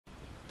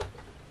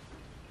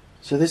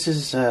So this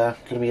is going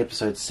to be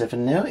episode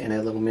 7 now in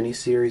our little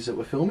mini-series that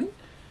we're filming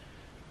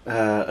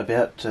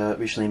about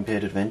visually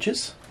impaired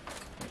adventures.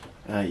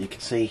 You can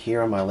see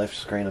here on my left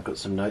screen I've got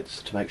some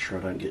notes to make sure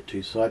I don't get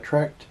too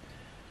sidetracked.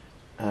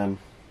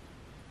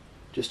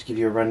 Just to give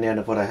you a rundown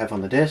of what I have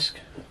on the desk,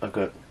 I've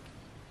got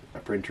a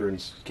printer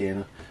and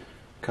scanner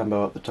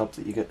combo up the top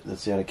that you get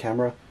that's out of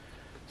camera.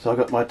 So I've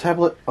got my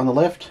tablet on the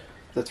left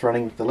that's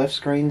running the left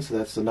screen, so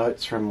that's the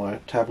notes from my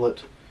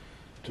tablet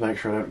to make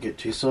sure I don't get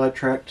too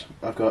sidetracked.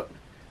 I've got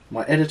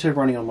my editor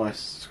running on my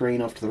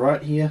screen off to the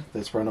right here,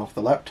 that's run off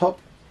the laptop.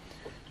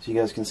 So you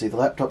guys can see the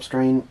laptop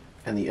screen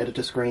and the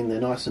editor screen,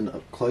 they're nice and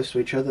up close to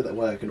each other, that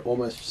way I can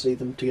almost see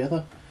them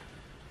together.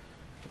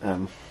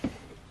 When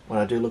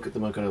I do look at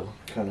them I've got to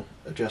kind of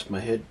adjust my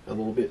head a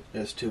little bit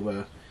as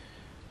to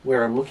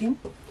where I'm looking.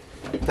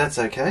 That's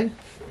okay.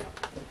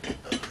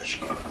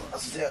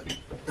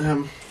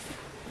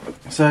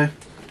 So,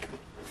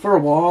 for a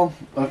while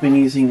I've been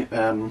using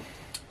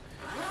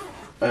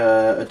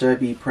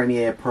Adobe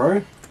Premiere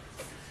Pro.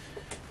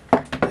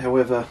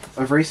 However,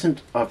 I've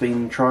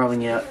been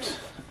trialling out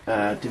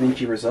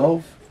DaVinci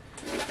Resolve,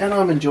 and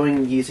I'm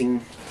enjoying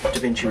using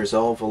DaVinci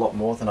Resolve a lot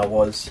more than I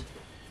was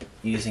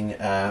using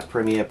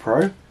Premiere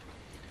Pro.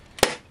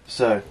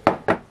 So,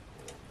 I've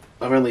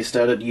only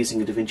started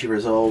using DaVinci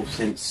Resolve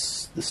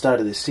since the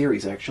start of this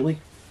series actually,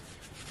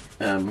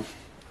 and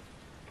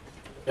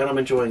I'm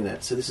enjoying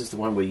that. So this is the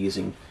one we're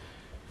using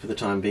for the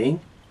time being.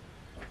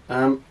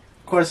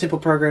 Quite a simple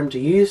program to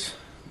use.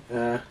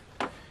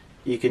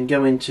 You can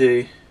go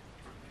into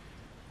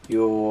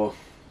your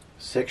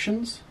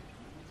sections.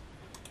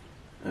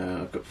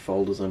 I've got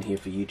folders on here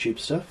for YouTube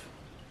stuff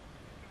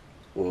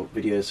or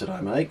videos that I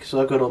make. So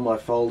I've got all my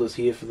folders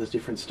here for the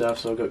different stuff.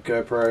 So I've got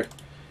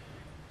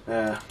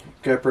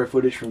GoPro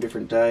footage from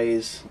different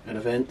days and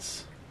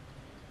events,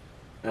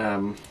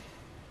 and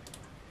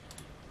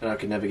I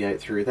can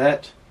navigate through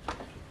that.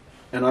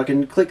 And I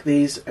can click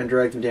these and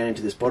drag them down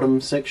into this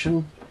bottom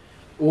section,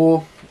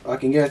 or I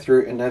can go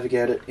through and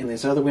navigate it in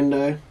this other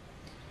window.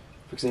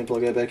 For example,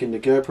 I'll go back into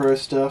GoPro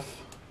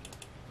stuff.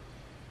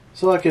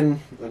 So I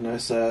can, I don't know,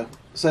 say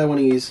I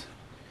want to use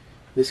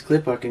this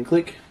clip, I can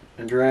click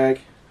and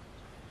drag,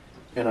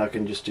 and I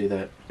can just do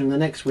that. In the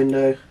next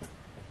window,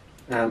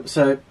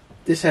 so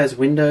this has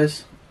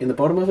windows in the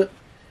bottom of it,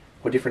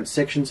 or different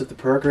sections of the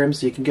program,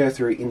 so you can go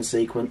through in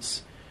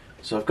sequence.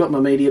 So I've got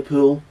my media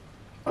pool,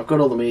 I've got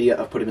all the media,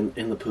 I've put them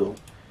in the pool.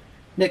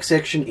 Next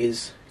section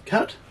is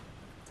cut.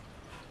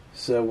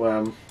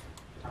 So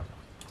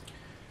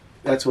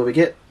that's where we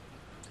get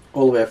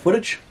all of our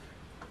footage.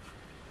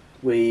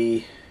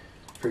 For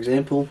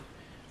example,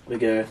 we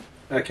go,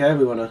 okay,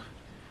 we want to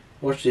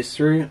watch this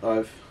through.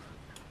 So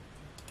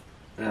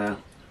I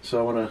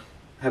want to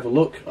have a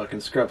look. I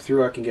can scrub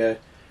through. I can go,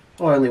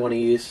 oh, I only want to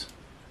use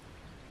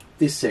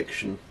this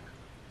section.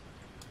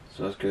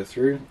 So I just go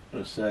through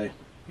and I say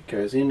it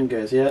goes in and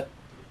goes out,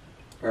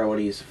 or I want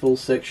to use the full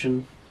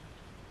section.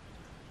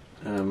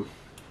 I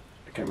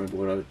can't remember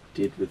what I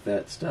did with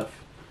that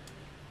stuff,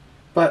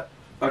 but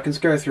I can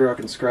go through, I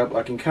can scrub,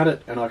 I can cut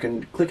it, and I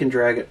can click and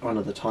drag it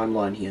onto the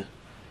timeline here.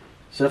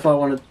 So if I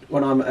wanted,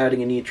 when I'm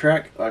adding a new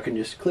track, I can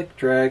just click,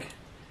 drag,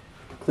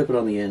 clip it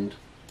on the end.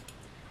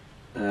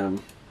 I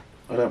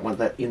don't want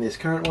that in this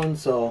current one,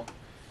 so I'll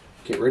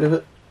get rid of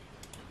it,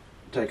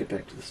 take it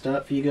back to the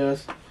start for you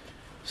guys.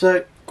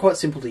 So quite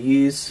simple to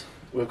use.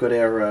 We've got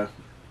our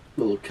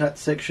little cut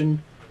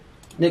section.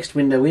 Next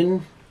window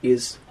in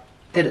is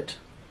edit.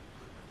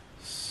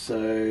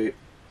 So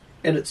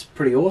edit's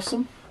pretty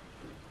awesome.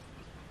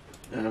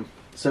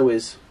 So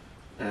is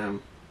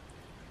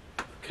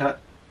cut.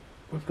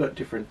 We've got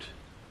different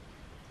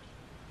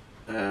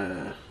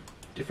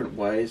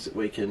ways that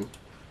we can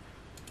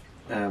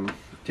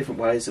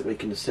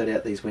set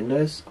out these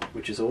windows,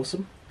 which is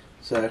awesome.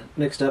 So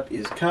next up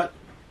is cut.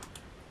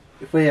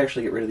 If we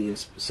actually get rid of the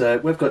so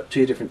we've got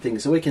two different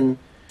things. So we can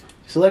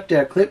select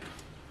our clip,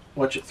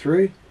 watch it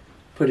through,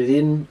 put it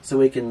in. So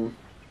we can,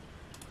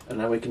 I don't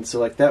know, we can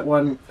select that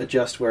one,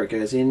 adjust where it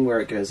goes in, where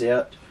it goes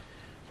out,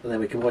 and then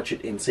we can watch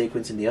it in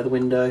sequence in the other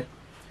window.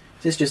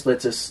 This just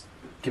lets us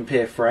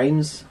compare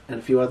frames and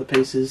a few other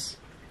pieces,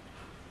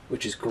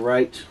 which is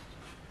great,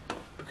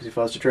 because if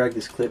I was to drag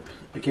this clip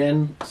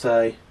again,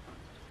 say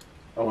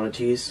I wanted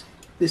to use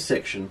this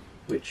section,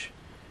 which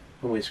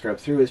when we scrub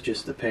through is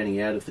just the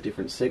panning out of the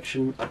different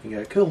section, I can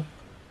go, cool,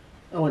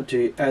 I want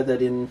to add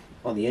that in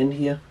on the end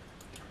here,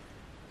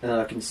 and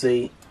I can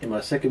see in my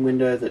second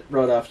window that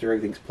right after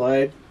everything's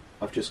played,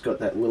 I've just got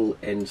that little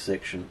end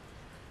section.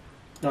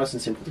 Nice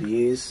and simple to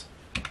use.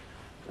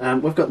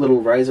 We've got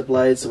little razor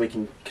blades so we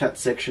can cut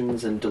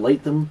sections and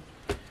delete them.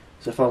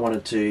 So if I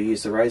wanted to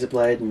use the razor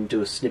blade and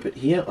do a snippet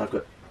here, I've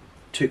got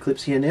two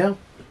clips here now,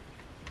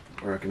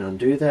 or I can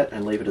undo that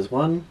and leave it as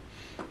one.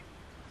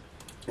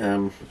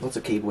 Lots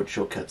of keyboard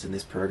shortcuts in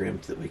this program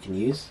that we can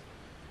use.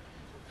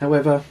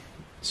 However,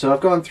 so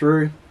I've gone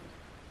through,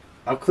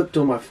 I've clipped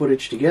all my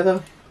footage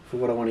together for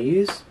what I want to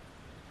use.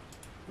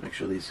 Make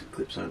sure these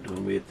clips aren't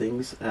doing weird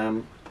things.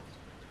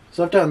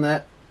 So I've done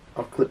that,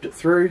 I've clipped it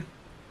through.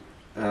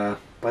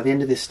 by the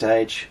end of this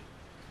stage,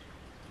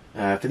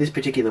 for this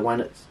particular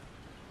one,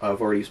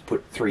 I've already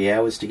put 3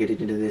 hours to get it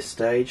into this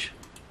stage.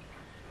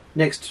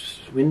 Next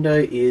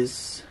window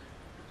is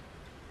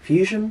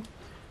Fusion.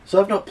 So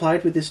I've not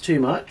played with this too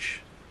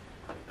much,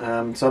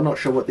 so I'm not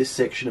sure what this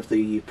section of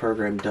the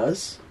program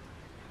does.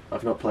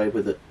 I've not played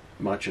with it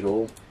much at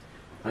all.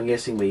 I'm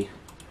guessing we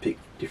pick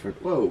different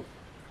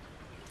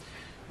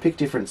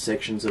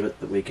sections of it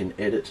that we can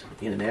edit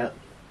in and out.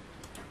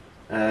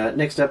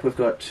 Next up we've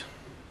got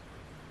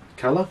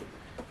colour.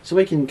 So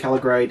we can colour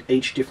grade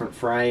each different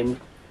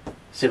frame,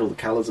 set all the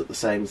colours at the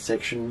same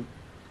section.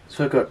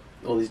 So we've got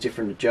all these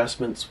different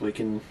adjustments we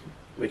can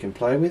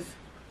play with.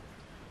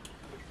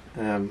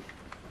 And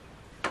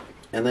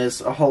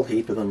there's a whole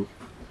heap of them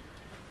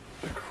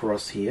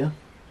across here.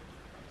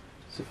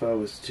 So if I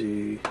was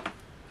to...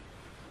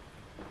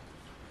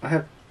 I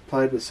have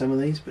played with some of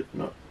these, but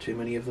not too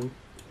many of them.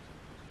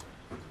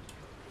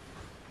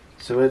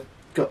 So we've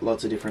got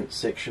lots of different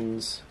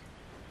sections.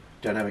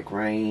 Dynamic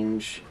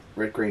range,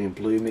 red, green and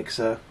blue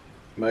mixer,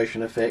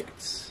 motion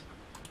effects,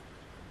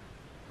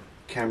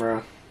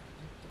 camera,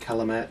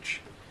 colour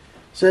match.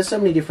 So there's so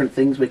many different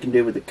things we can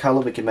do with the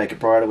colour. We can make it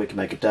brighter, we can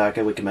make it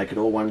darker, we can make it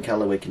all one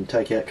colour, we can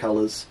take out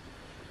colours.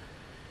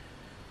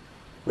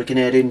 We can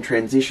add in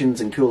transitions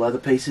and cool other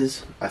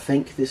pieces. I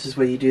think this is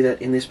where you do that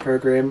in this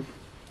program.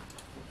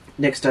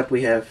 Next up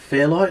we have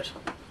Fairlight.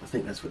 I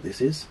think that's what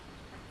this is.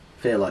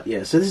 Fairlight,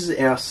 yeah. So this is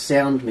our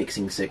sound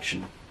mixing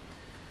section.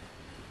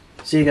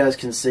 So you guys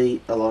can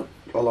see along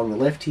the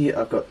left here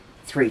I've got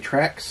 3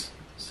 tracks.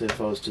 So if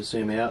I was to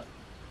zoom out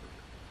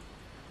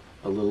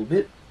a little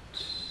bit,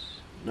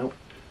 nope.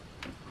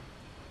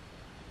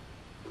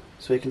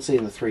 So you can see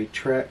in the 3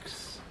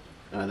 tracks,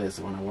 there's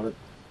the one I wanted.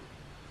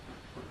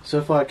 So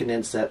if I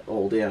condense that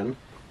all down,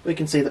 we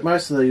can see that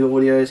most of the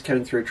audio is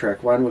coming through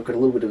track 1. We've got a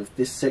little bit of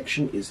this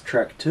section is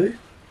track 2,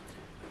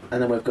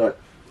 and then we've got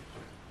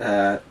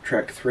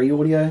track 3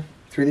 audio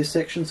through this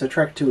section. So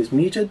track 2 is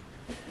muted,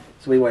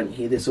 so we won't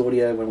hear this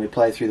audio when we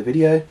play through the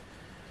video.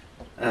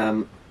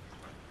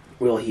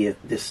 We'll hear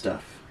this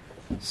stuff.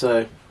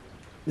 So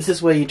this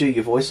is where you do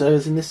your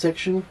voiceovers in this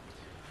section.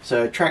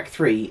 So track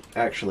 3,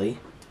 actually,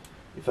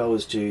 if I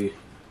was to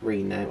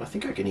rename, I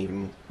think I can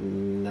even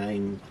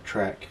name the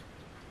track.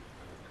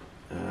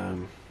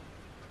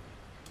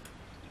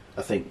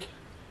 I think.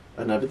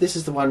 I know, but this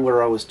is the one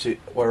where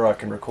I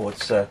can record.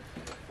 So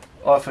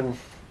I often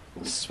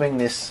swing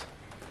this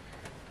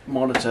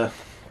monitor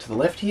to the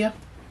left here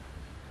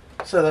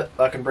so that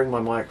I can bring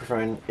my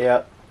microphone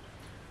out.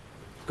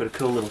 I've got a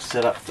cool little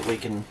setup that we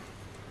can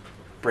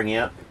bring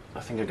out. I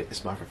think I get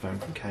this microphone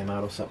from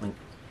Kmart or something.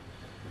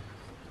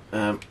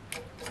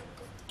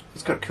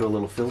 It's got cool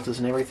little filters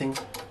and everything.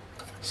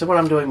 So when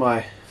I'm doing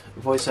my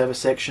voiceover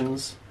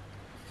sections,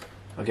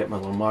 I'll get my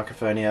little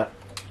microphone out.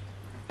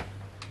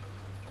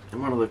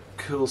 And one of the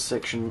cool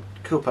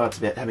parts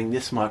about having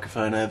this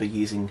microphone over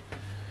using,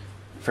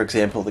 for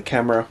example, the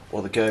camera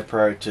or the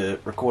GoPro to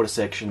record a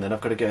section, then I've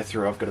got to go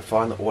through, I've got to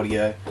find the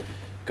audio,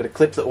 I've got to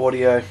clip the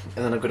audio,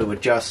 and then I've got to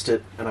adjust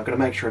it, and I've got to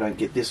make sure I don't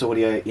get this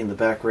audio in the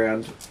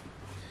background.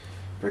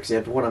 For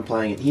example, when I'm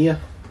playing it here,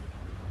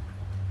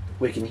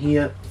 we can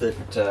hear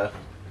that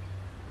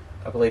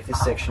I believe this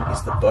section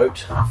is the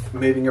boat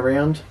moving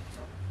around.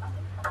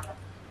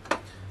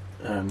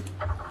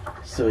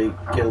 So we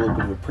get a little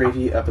bit of a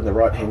preview up in the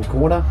right hand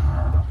corner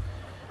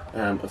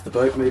of the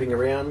boat moving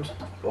around,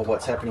 or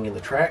what's happening in the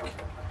track.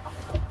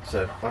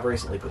 So I've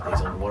recently put these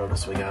on one of the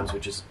swing arms,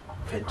 which is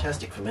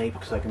fantastic for me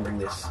because I can bring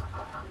this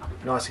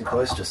nice and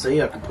close to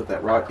see. I can put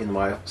that right in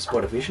my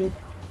spot of vision.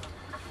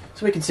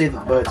 So we can see that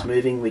the boat's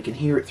moving. We can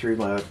hear it through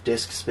my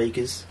desk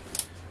speakers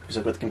because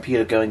I've got the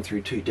computer going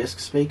through 2 desk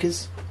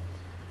speakers,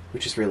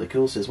 which is really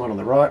cool. So there's one on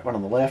the right, one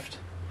on the left.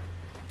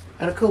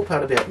 And a cool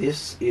part about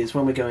this is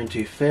when we go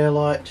into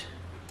Fairlight,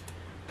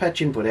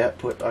 patch input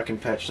output, I can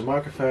patch the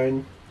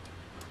microphone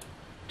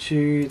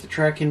to the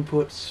track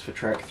inputs for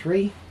track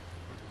 3.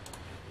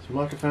 So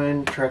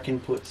microphone, track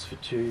inputs for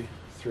 2,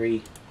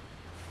 3.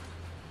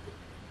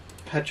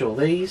 Patch all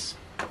these.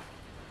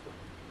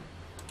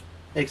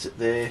 Exit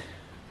there.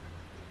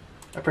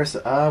 I press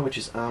the R, which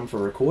is arm for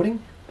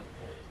recording.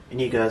 And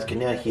you guys can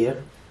now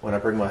hear, when I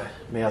bring my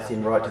mouth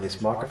in right to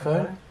this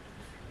microphone,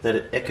 that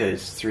it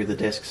echoes through the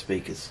desk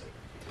speakers.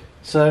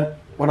 So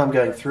when I'm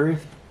going through,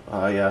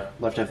 I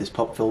love to have this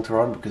pop filter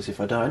on, because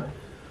if I don't,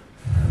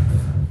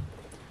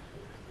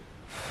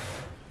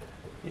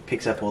 it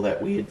picks up all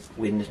that weird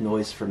wind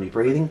noise from me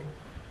breathing.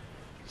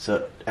 So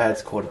it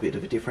adds quite a bit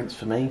of a difference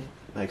for me,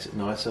 makes it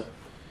nicer.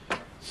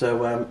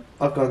 So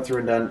I've gone through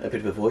and done a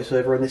bit of a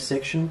voiceover on this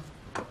section,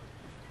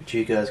 which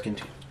you guys can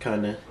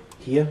kind of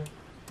hear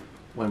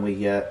when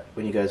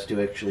you guys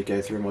do actually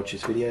go through and watch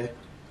this video.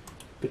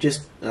 But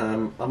just I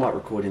might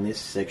record in this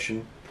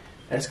section,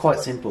 and it's quite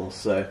simple.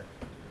 So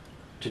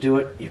to do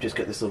it, you've just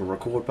got this little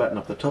record button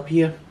up the top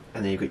here,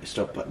 and then you've got your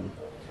stop button.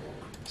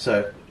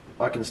 So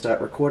I can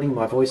start recording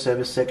my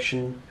voiceover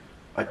section.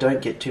 I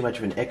don't get too much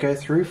of an echo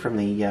through from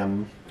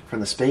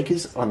the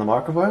speakers on the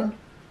microphone.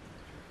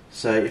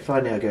 So if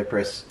I now go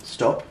press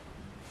stop,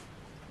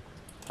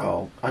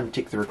 I'll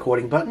untick the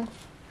recording button,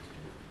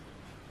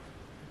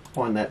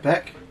 wind that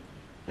back,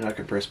 and I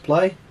can press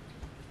play.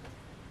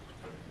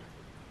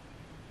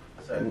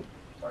 So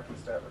I can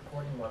start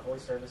recording my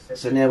voiceover session.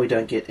 So now we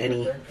don't get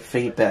any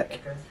feedback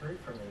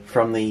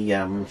from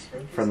the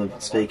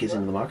speakers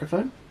into the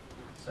microphone,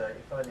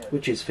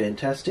 which is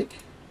fantastic.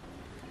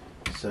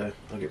 So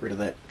I'll get rid of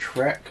that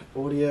track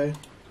audio.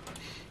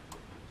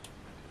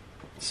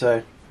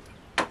 So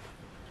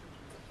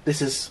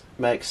this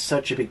makes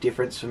such a big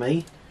difference for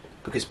me,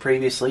 because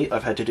previously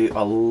I've had to do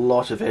a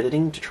lot of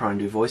editing to try and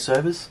do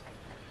voiceovers.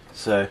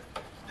 So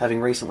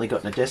having recently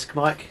gotten a desk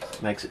mic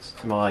makes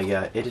my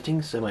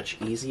editing so much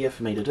easier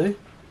for me to do.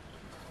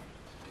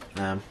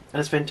 And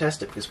it's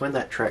fantastic because when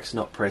that track's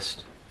not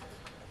pressed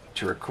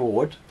to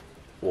record,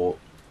 or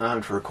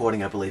armed for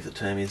recording I believe the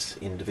term is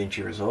in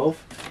DaVinci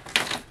Resolve,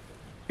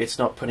 it's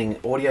not putting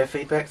audio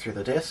feedback through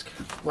the desk.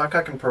 Like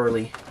I can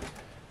probably,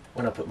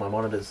 when I put my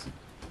monitors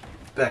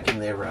back in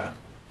their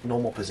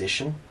normal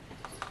position,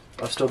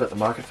 I've still got the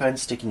microphone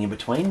sticking in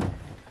between,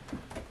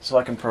 so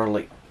I can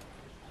probably,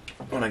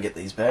 when I get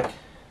these back,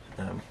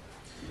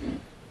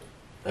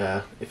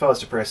 if I was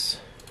to press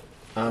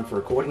arm for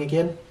recording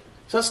again,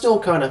 so it still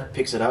kind of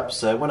picks it up.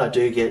 So when I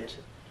do get,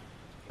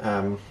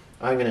 I'm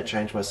going to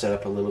change my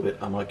setup a little bit.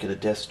 I might get a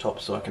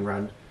desktop so I can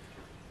run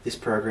this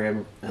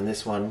program and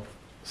this one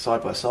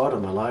side by side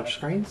on my large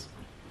screens.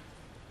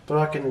 But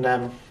I can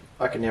now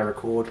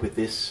record with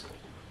this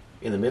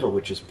in the middle,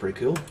 which is pretty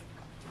cool.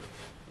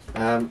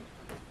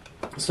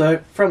 So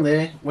from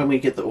there, when we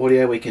get the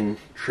audio, we can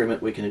trim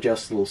it, we can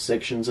adjust little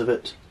sections of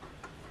it,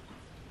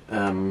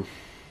 and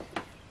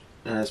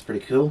that's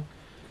pretty cool.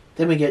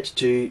 Then we get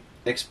to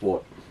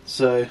export.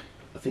 So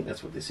I think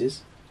that's what this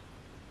is.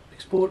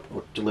 Export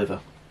or deliver.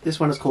 This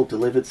one is called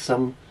delivered,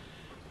 some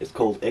it's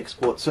called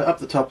export. So up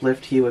the top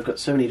left here we've got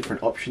so many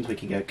different options. We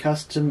can go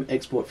custom,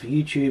 export for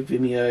YouTube,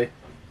 Vimeo, I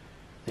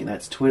think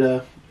that's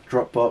Twitter,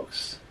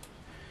 Dropbox,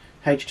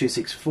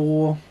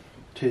 H.264,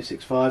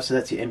 265, so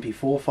that's your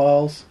MP4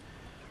 files,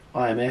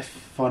 IMF,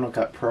 Final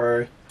Cut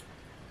Pro,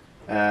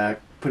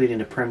 put it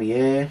into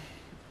Premiere,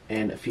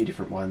 and a few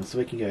different ones. So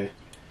we can go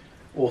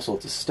all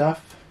sorts of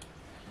stuff.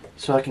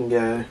 So I can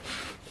go,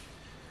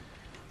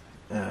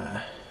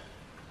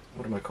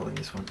 what am I calling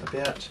this one?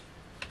 About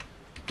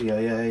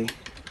BIA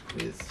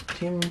with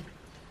Tim,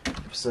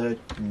 episode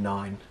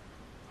 9.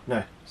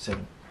 No,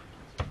 7.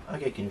 I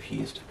get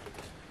confused.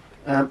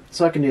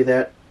 So I can do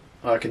that.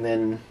 I can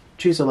then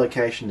choose a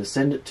location to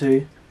send it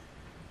to.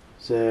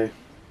 So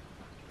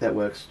that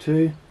works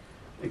too.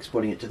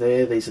 Exporting it to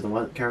there. These are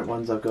the current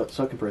ones I've got.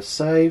 So I can press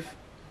save.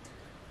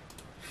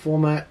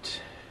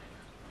 Format.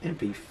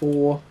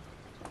 MP4.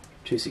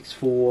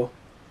 264.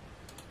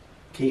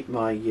 Keep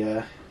my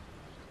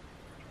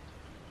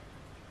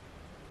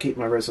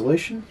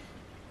resolution.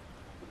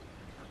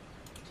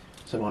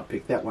 So I might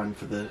pick that one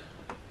for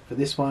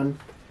this one.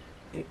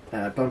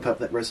 Bump up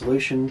that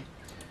resolution.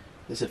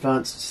 There's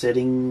advanced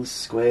settings,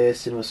 square,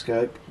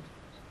 cinemascope,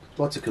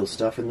 lots of cool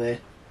stuff in there.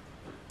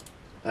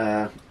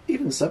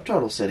 Even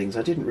subtitle settings,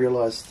 I didn't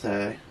realise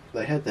they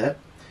had that.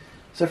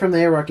 So from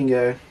there I can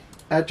go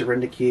add to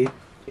render queue,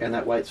 and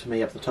that waits for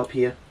me up the top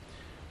here.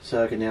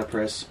 So I can now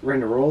press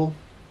render all.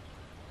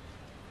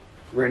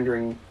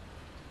 Rendering,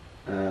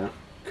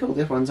 cool,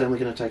 this one's only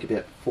going to take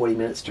about 40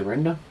 minutes to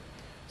render.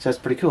 So that's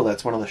pretty cool,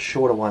 that's one of the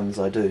shorter ones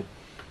I do.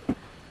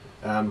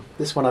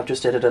 This one I've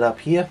just edited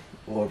up here,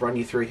 or run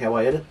you through how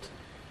I edit.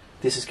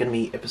 This is going to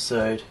be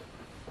episode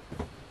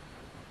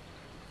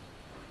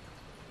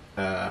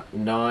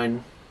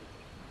 9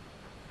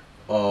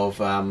 of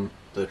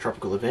the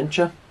Tropical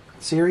Adventure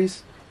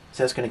series.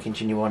 So that's going to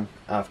continue on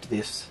after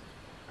this.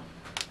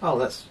 Oh,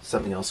 that's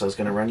something else I was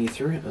going to run you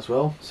through as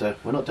well, so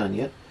we're not done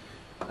yet.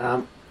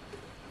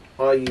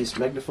 I use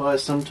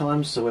magnifiers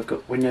sometimes, so we've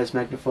got Windows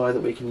Magnifier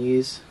that we can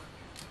use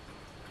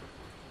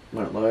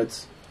when it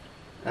loads.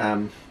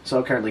 So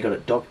I've currently got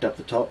it docked up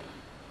the top.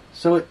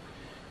 So it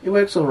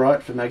works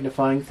alright for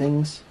magnifying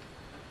things.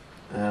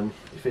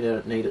 If you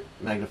don't need it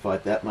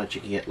magnified that much,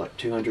 you can get like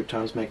 200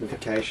 times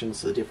magnification,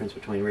 so the difference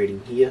between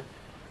reading here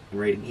and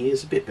reading here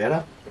is a bit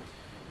better.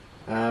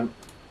 So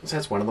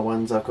that's one of the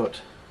ones I've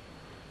got.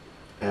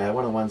 One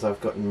of the ones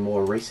I've gotten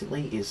more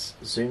recently is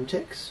Zoom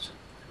Text.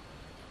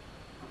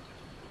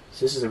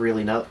 So this is a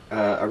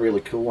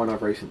really cool one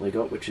I've recently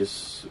got, which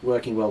is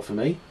working well for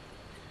me.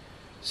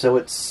 So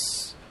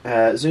it's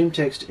Zoom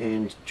Text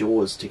and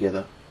JAWS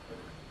together,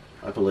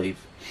 I believe,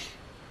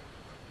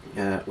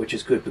 which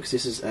is good because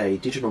this is a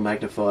digital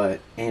magnifier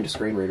and a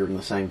screen reader in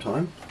the same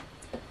time.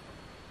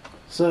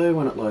 So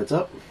when it loads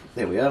up,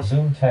 there we are.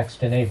 Zoom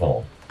Text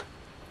enabled.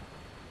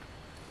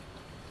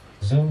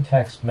 Zoom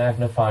Text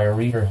Magnifier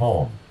Reader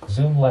Home.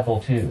 Zoom Level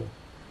 2.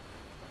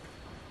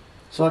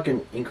 So I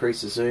can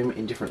increase the zoom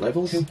in different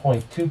levels.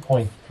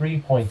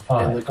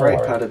 2.2.3.5. And the great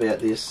part about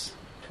this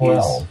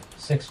 12,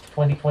 is 6,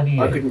 2028.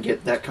 I couldn't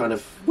get that kind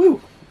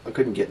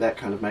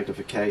of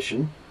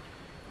magnification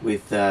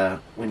with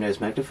Windows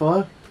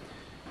Magnifier,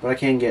 but I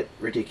can get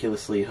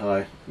ridiculously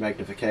high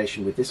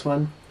magnification with this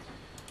one.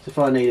 So if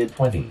I needed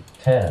 20,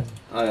 10,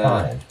 I,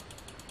 5,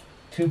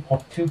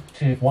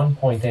 2.2,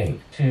 1.8,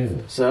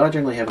 2. So I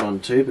generally have it on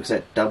 2 because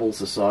that doubles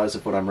the size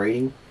of what I'm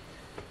reading,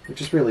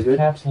 which is really good.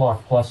 Caps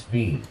lock plus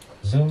V.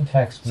 Zoom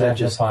text So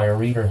just magnifier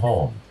reader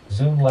home.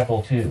 Zoom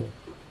level 2.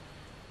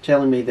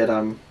 telling me that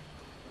I'm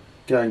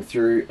going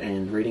through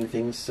and reading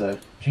things. So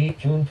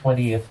June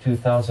 20th,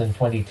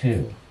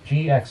 2022.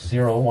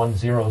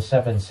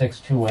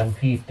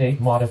 GX010762MP.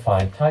 Date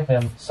modified. Type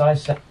M.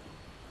 Size set.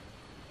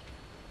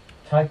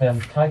 Type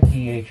M. Type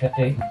TH.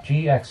 Date.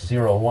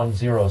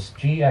 GX010.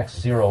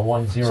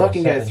 GX010. So I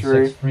can go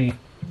through.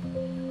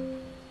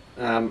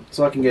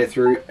 So I can go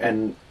through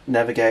and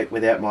navigate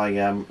without my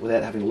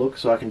without having a look.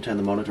 So I can turn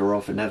the monitor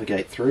off and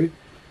navigate through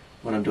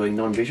when I'm doing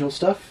non-visual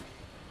stuff.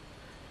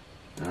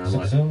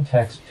 Zoom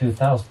text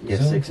 2000.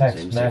 Yes, Zoom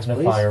text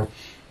magnifier.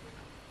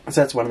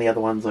 So that's one of the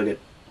other ones I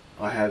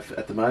have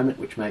at the moment,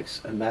 which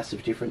makes a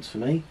massive difference for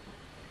me.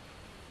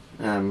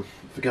 For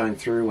going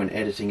through and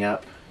editing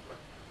up,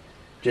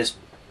 just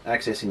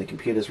accessing the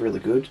computer is really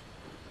good.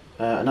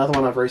 Another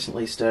one I've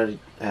recently started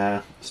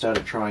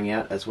trying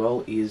out as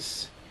well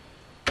is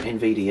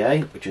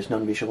NVDA, which is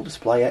non-visual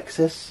display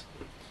access.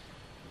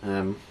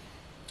 So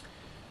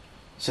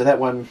that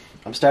one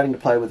I'm starting to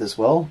play with as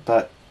well,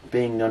 but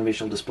being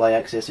non-visual display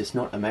access is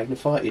not a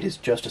magnifier, it is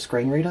just a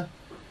screen reader.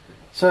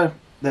 So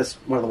that's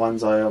one of the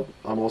ones I'm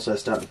also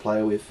starting to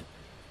play with.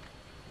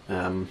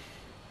 And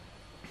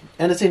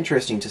it's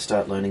interesting to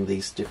start learning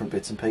these different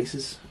bits and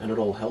pieces, and it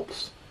all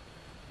helps.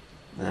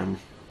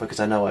 Because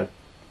I know I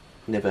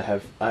never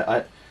have...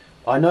 I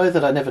know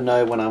that I never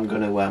know when I'm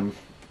going to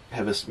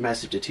have a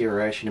massive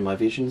deterioration in my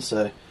vision,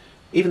 so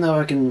even though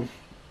I can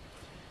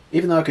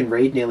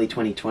read nearly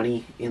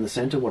 20/20 in the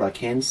centre, what I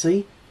can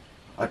see,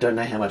 I don't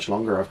know how much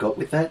longer I've got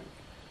with that.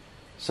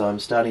 So I'm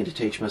starting to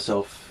teach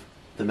myself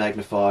the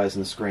magnifiers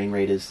and the screen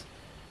readers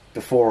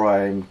before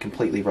I'm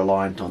completely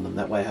reliant on them.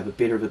 That way I have a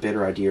bit of a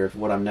better idea of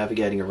what I'm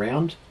navigating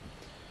around.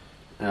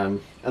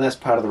 And that's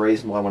part of the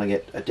reason why I want to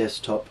get a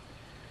desktop,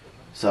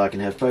 so I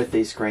can have both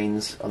these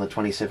screens on the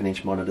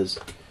 27-inch monitors,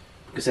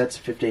 because that's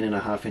a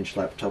 15.5-inch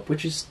laptop,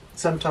 which is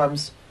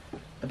sometimes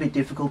a bit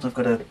difficult. I've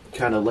got to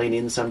kind of lean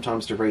in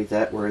sometimes to read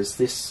that, whereas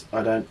this,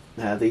 I don't.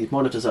 These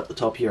monitors up the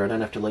top here, I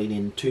don't have to lean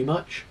in too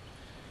much.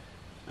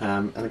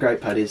 And the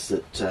great part is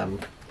that,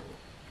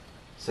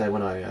 say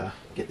when I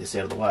get this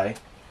out of the way,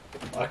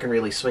 I can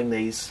really swing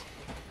these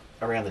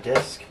around the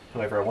desk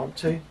however I want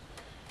to.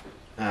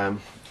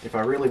 If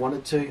I really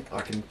wanted to,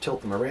 I can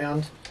tilt them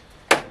around.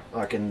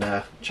 I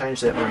can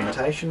change their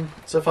orientation.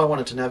 So if I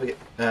wanted to navigate,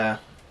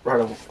 write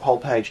a whole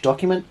page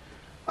document,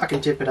 I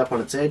can tip it up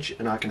on its edge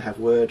and I can have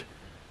Word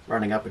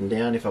running up and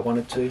down if I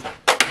wanted to,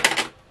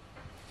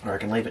 or I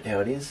can leave it how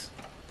it is.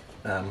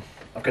 I've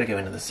got to go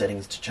into the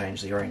settings to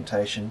change the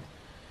orientation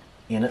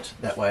in it,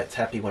 that way it's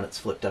happy when it's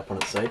flipped up on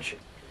its edge.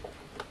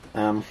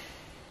 But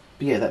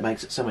yeah, that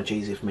makes it so much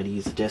easier for me to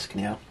use the desk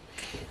now.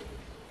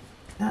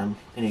 And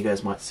you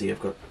guys might see I've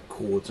got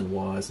cords and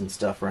wires and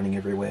stuff running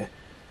everywhere.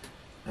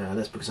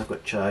 That's because I've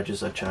got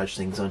chargers. I charge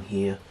things on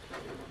here.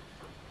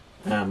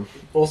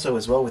 Also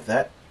as well with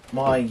that,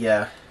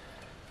 my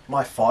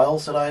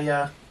files that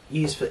I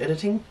use for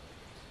editing,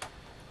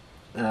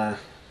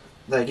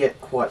 they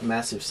get quite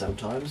massive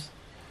sometimes.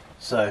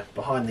 So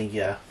behind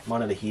the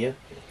monitor here,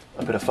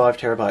 I've got a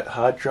 5TB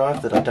hard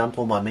drive that I dump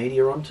all my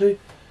media onto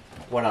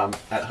when I'm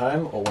at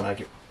home or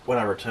when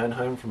I return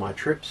home from my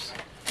trips.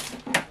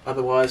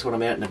 Otherwise, when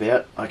I'm out and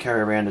about, I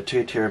carry around a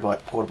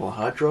 2TB portable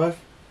hard drive.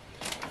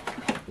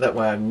 That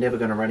way I'm never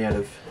going to run out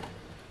of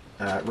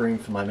room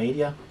for my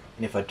media,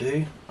 and if I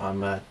do,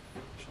 I'm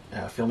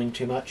filming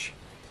too much.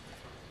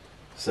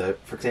 So,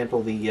 for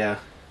example, the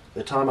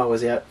time I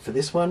was out for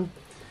this one,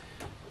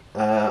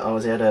 I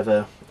was out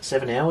over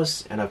 7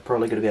 hours, and I've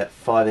probably got about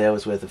 5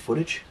 hours worth of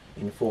footage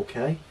in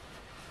 4K,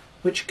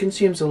 which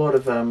consumes a lot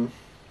of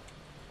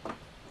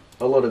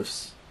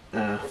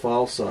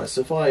file size.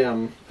 So if I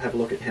have a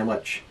look at how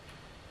much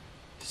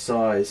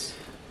size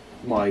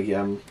my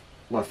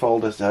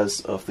folder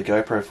does of the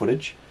GoPro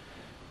footage,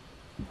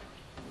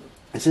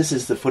 as this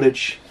is the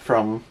footage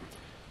from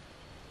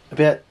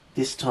about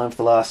this time for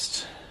the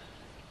last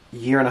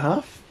year and a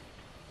half,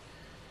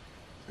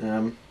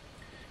 and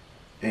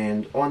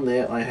on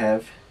there I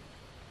have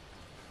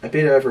a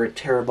bit over 1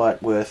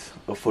 terabyte worth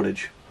of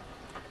footage.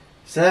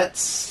 So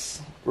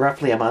that's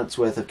roughly a month's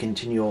worth of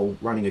continual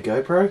running a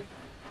GoPro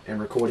and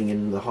recording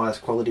in the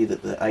highest quality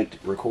that the 8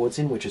 records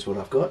in, which is what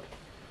I've got,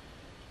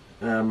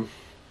 and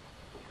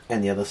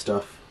the other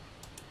stuff.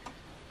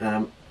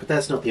 But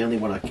that's not the only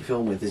one I can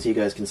film with. As you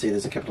guys can see,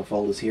 there's a couple of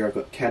folders here. I've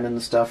got Canon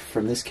stuff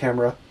from this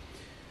camera,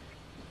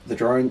 the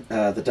drone,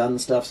 the done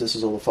stuff. So this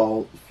is all the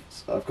files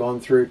I've gone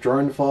through.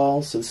 Drone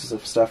files, so this is the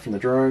stuff from the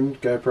drone,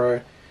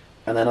 GoPro,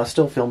 and then I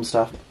still film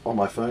stuff on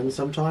my phone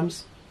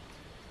sometimes.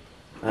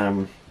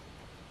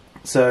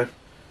 So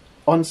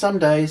on some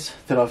days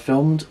that I've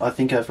filmed, I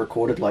think I've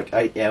recorded like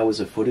 8 hours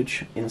of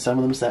footage in some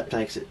of them, so that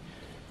makes it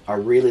a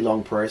really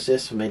long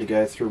process for me to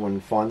go through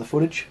and find the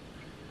footage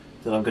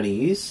that I'm going to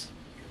use.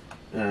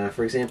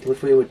 For example,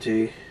 if we were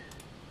to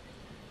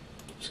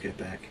just go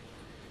back.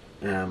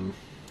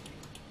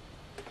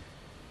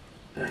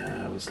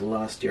 It was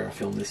last year I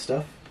filmed this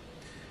stuff.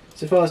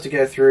 So if I was to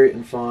go through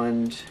and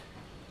find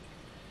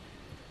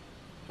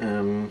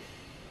there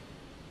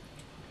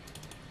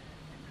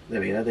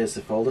we go, there's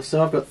the folder.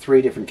 So I've got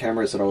 3 different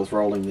cameras that I was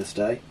rolling this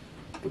day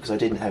because I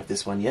didn't have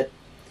this one yet.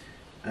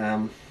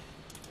 And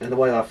the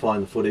way I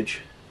find the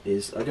footage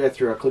is I go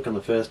through, I click on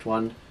the first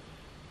one,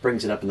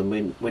 brings it up in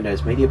the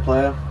Windows Media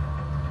Player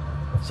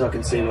so I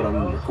can see what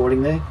I'm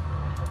recording there.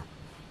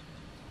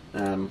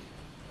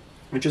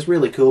 Which is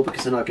really cool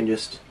because then I can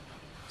just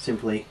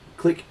simply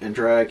click and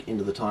drag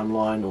into the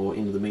timeline or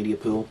into the media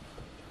pool.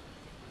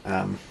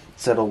 So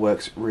that all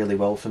works really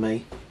well for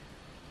me.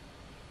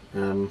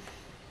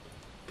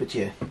 But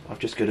yeah, I've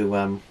just got to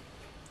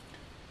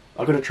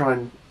I've got to try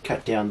and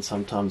cut down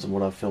sometimes on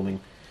what I'm filming.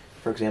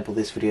 For example,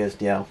 this video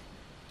is now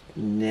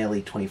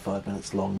nearly 25 minutes long.